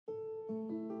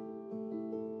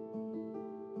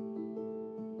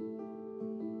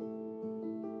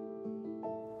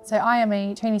So I am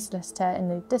a trainee solicitor in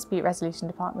the dispute resolution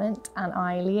department, and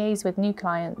I liaise with new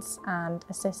clients and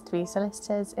assist the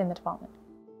solicitors in the department.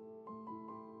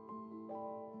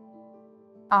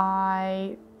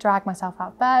 I drag myself out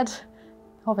of bed,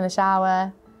 hop in the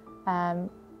shower,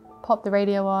 pop the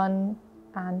radio on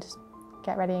and just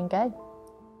get ready and go.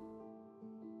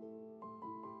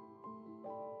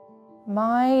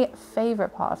 My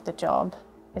favourite part of the job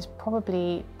is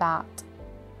probably that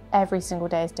every single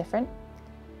day is different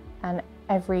and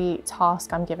every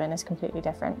task I'm given is completely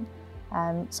different.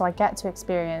 So I get to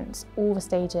experience all the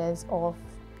stages of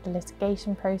the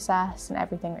litigation process and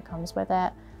everything that comes with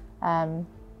it. And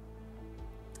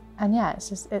yeah,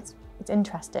 it's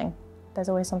interesting. There's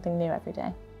always something new every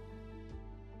day.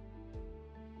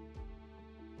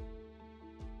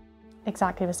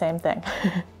 Exactly the same thing.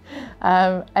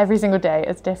 Every single day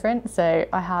is different, so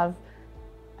I have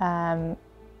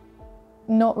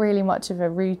not really much of a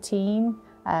routine,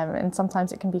 and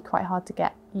sometimes it can be quite hard to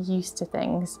get used to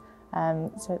things,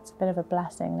 so it's a bit of a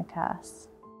blessing and a curse.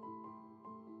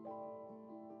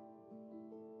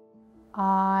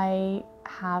 I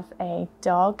have a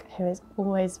dog who is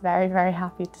always very, very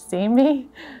happy to see me,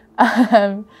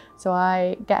 so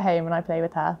I get home and I play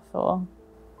with her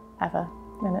forever,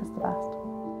 and it's the best.